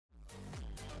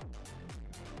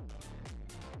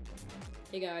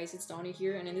Hey guys, it's Donnie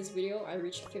here, and in this video I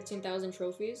reached 15,000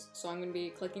 trophies, so I'm gonna be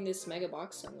collecting this mega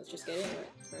box, so let's just get it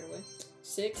right away.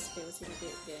 6, okay, let's see if we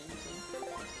can get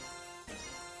anything.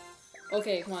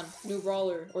 Okay, come on, new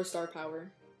brawler, or star power.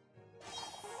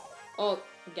 Oh,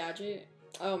 Gadget.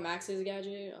 Oh, Max's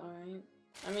Gadget, alright.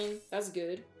 I mean, that's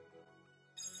good.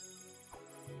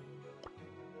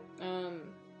 And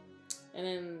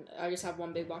then I just have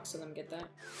one big box, so let me get that.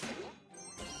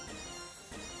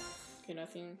 Okay,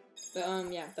 nothing.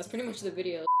 But yeah, that's pretty much the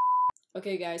video.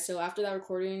 Okay guys, so after that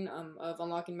recording of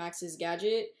unlocking Max's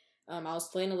Gadget, I was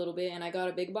playing a little bit and I got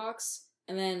a big box,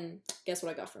 and then guess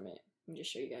what I got from it? Let me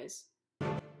just show you guys.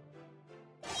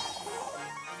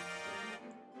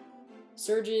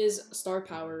 Surge's star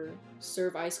power,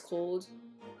 serve ice cold.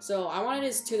 So I wanted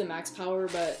it to the max power,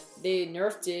 but they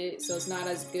nerfed it, so it's not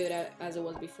as good as it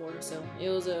was before, so it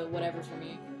was a whatever for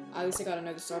me. At least I got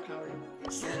another star power,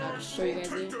 and I'll just show you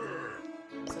guys it.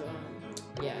 So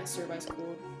yeah, serve ice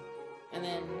cold. And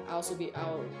then I'm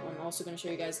also gonna show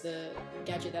you guys the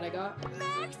gadget that I got.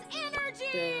 Max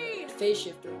energy! The phase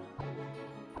shifter.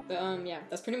 But yeah,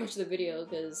 that's pretty much the video,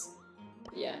 because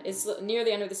yeah, it's near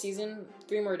the end of the season,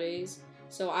 3 more days.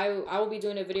 So I will be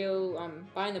doing a video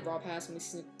buying the Brawl Pass when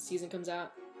the season comes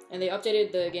out. And they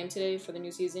updated the game today for the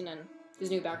new season, and there's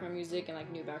new background music and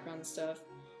like new background stuff.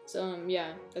 So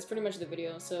yeah, that's pretty much the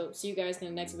video. So see you guys in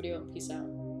the next video. Peace out.